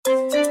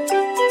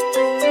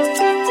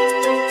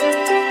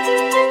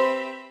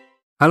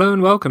Hello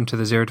and welcome to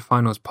the Zero to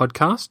Finals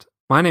podcast.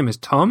 My name is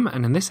Tom,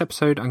 and in this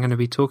episode I'm going to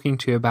be talking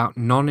to you about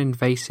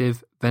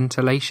non-invasive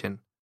ventilation.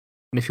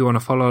 And if you want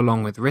to follow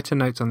along with written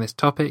notes on this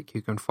topic,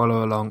 you can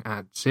follow along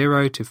at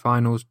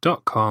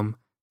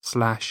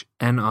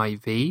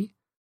zerotofinals.com/NIV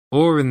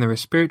or in the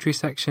respiratory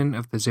section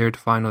of the Zero to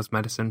Finals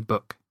medicine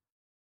book.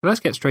 So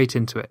let's get straight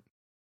into it.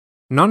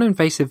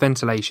 Non-invasive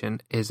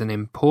ventilation is an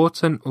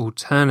important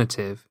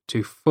alternative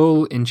to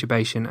full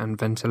intubation and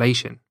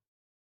ventilation,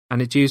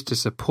 and it's used to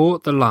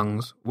support the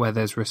lungs where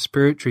there's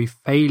respiratory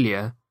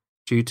failure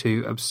due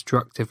to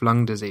obstructive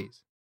lung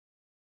disease.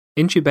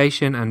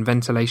 Intubation and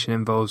ventilation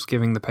involves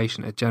giving the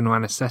patient a general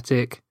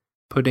anesthetic,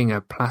 putting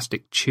a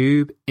plastic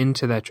tube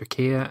into their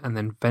trachea, and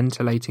then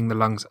ventilating the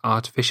lungs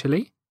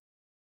artificially.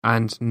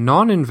 And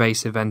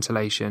non-invasive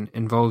ventilation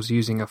involves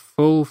using a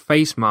full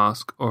face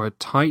mask or a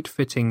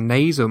tight-fitting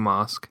nasal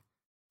mask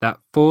that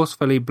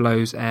forcefully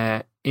blows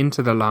air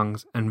into the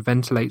lungs and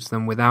ventilates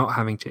them without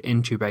having to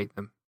intubate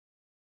them.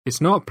 It's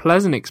not a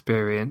pleasant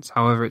experience,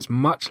 however it's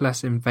much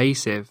less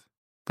invasive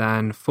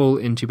than full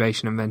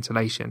intubation and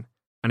ventilation,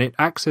 and it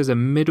acts as a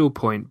middle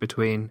point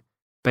between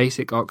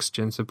basic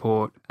oxygen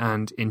support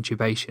and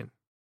intubation.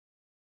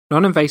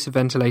 Non-invasive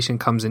ventilation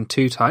comes in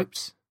two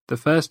types. The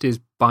first is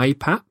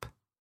BiPAP,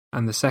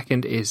 and the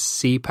second is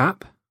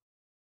CPAP.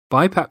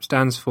 BiPAP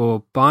stands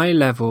for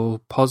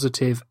bi-level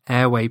positive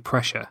airway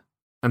pressure,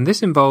 and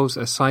this involves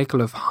a cycle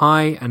of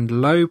high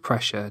and low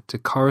pressure to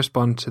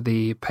correspond to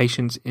the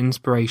patient's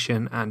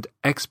inspiration and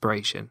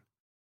expiration.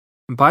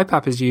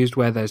 BiPAP is used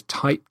where there's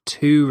type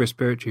 2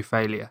 respiratory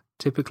failure,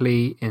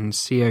 typically in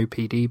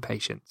COPD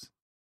patients.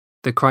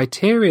 The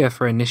criteria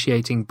for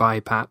initiating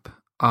BiPAP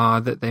are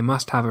that they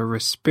must have a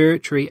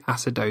respiratory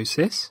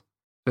acidosis,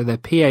 so their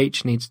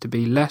pH needs to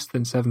be less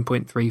than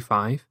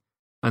 7.35,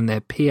 and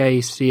their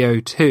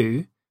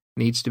PaCO2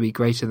 needs to be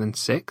greater than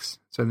 6,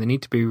 so they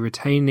need to be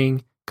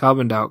retaining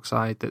carbon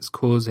dioxide that's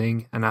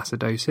causing an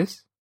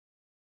acidosis.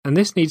 And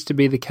this needs to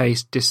be the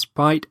case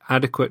despite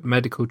adequate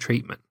medical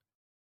treatment.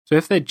 So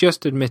if they're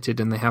just admitted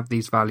and they have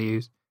these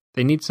values,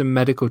 they need some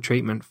medical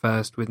treatment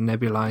first with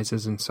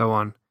nebulizers and so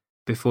on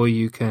before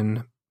you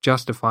can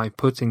justify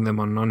putting them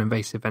on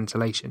non-invasive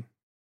ventilation.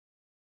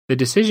 The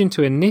decision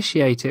to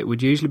initiate it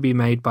would usually be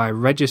made by a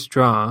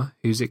registrar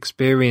who's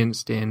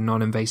experienced in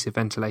non-invasive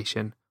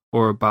ventilation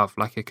or above,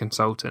 like a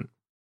consultant.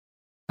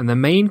 And the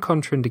main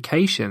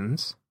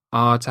contraindications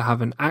are to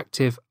have an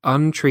active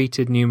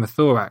untreated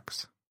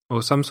pneumothorax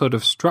or some sort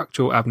of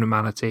structural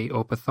abnormality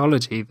or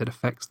pathology that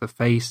affects the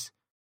face,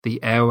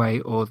 the airway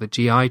or the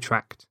GI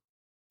tract.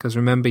 Because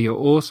remember, you're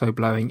also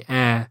blowing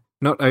air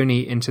not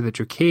only into the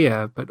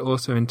trachea but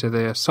also into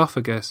the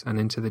esophagus and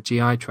into the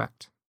GI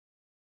tract.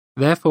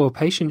 Therefore,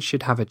 patients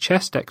should have a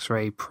chest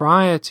x-ray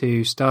prior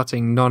to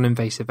starting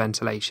non-invasive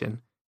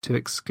ventilation to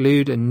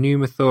exclude a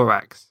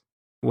pneumothorax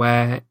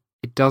where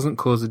it doesn't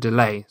cause a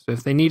delay. So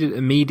if they need it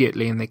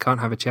immediately and they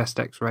can't have a chest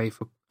x-ray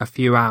for a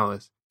few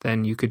hours,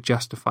 then you could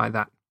justify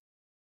that.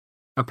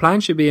 A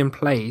plan should be in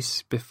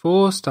place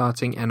before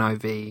starting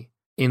NIV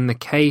in the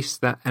case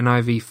that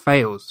NIV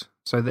fails,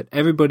 so that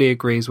everybody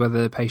agrees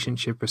whether the patient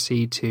should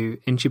proceed to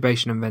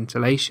intubation and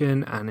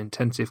ventilation and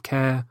intensive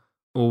care,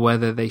 or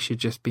whether they should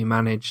just be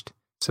managed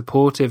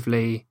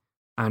supportively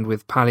and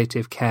with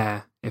palliative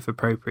care if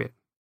appropriate.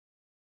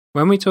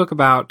 When we talk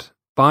about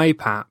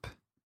BiPAP,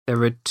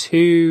 there are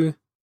two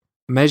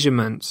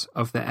measurements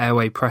of the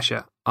airway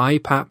pressure,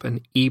 IPAP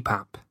and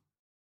EPAP.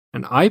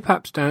 And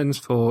IPAP stands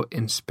for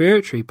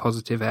inspiratory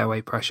positive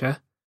airway pressure,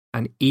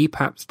 and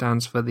EPAP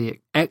stands for the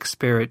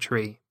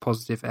expiratory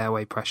positive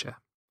airway pressure.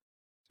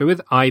 So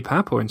with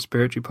IPAP, or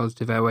inspiratory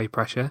positive airway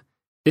pressure,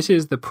 this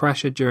is the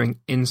pressure during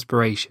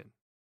inspiration,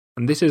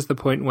 and this is the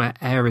point where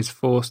air is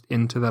forced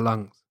into the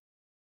lungs.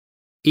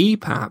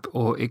 EPAP,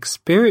 or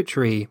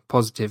expiratory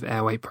positive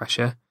airway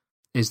pressure,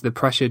 is the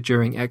pressure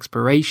during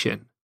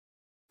expiration,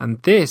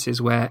 and this is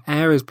where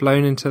air is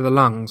blown into the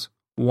lungs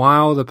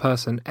while the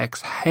person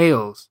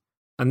exhales,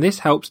 and this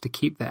helps to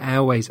keep the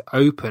airways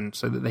open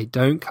so that they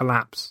don't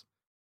collapse,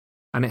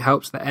 and it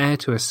helps the air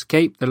to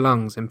escape the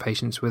lungs in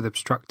patients with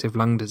obstructive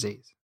lung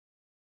disease.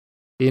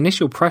 The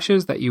initial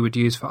pressures that you would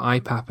use for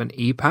IPAP and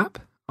EPAP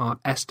are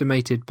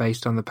estimated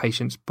based on the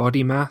patient's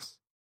body mass,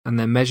 and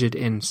they're measured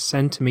in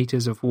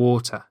centimetres of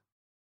water.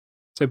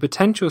 So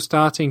potential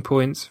starting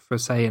points for,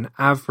 say, an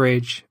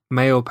average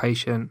male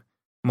patient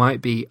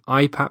might be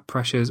IPAP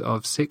pressures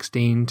of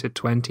 16 to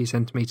 20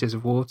 centimetres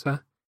of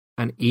water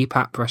and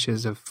EPAP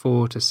pressures of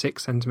 4 to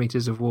 6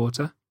 centimetres of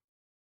water.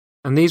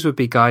 And these would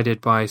be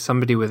guided by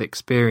somebody with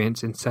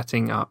experience in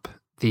setting up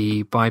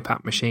the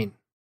BiPAP machine.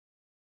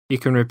 You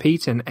can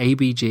repeat an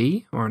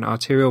ABG, or an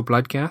arterial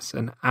blood gas,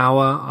 an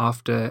hour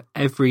after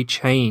every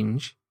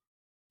change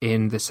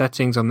in the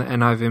settings on the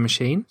NIV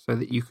machine so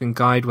that you can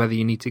guide whether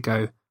you need to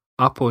go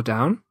up or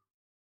down,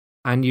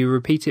 and you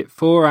repeat it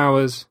 4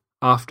 hours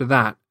after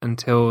that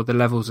until the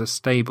levels are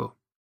stable.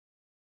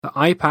 The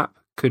IPAP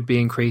could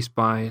be increased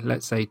by,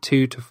 let's say,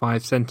 2 to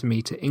 5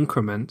 centimetre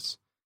increments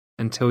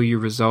until you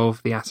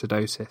resolve the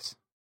acidosis.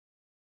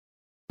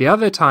 The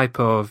other type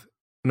of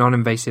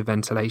non-invasive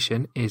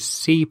ventilation is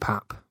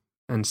CPAP,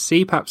 and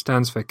CPAP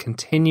stands for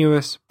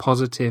Continuous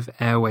Positive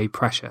Airway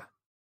Pressure.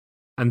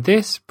 And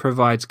this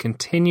provides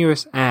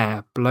continuous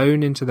air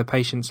blown into the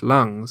patient's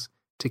lungs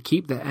to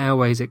keep the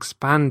airways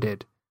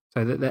expanded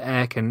so that the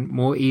air can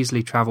more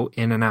easily travel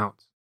in and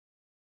out.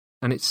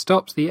 And it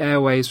stops the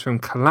airways from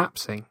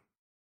collapsing,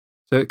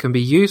 so it can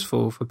be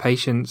useful for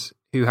patients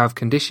who have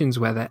conditions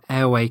where their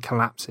airway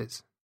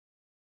collapses.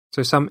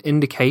 So some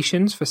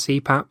indications for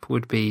CPAP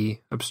would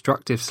be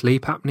obstructive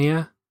sleep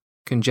apnea,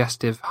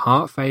 congestive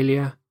heart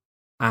failure,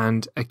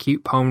 and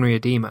acute pulmonary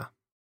edema.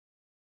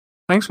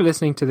 Thanks for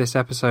listening to this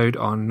episode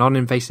on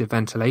non-invasive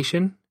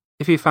ventilation.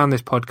 If you found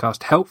this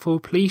podcast helpful,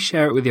 please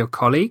share it with your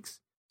colleagues,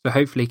 so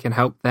hopefully it can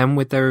help them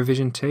with their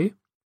revision too.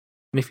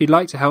 And if you'd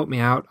like to help me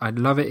out, I'd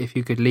love it if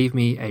you could leave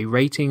me a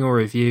rating or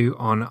review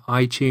on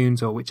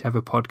iTunes or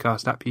whichever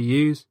podcast app you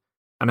use.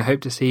 And I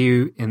hope to see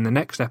you in the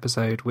next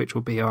episode, which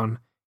will be on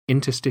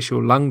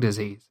interstitial lung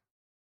disease.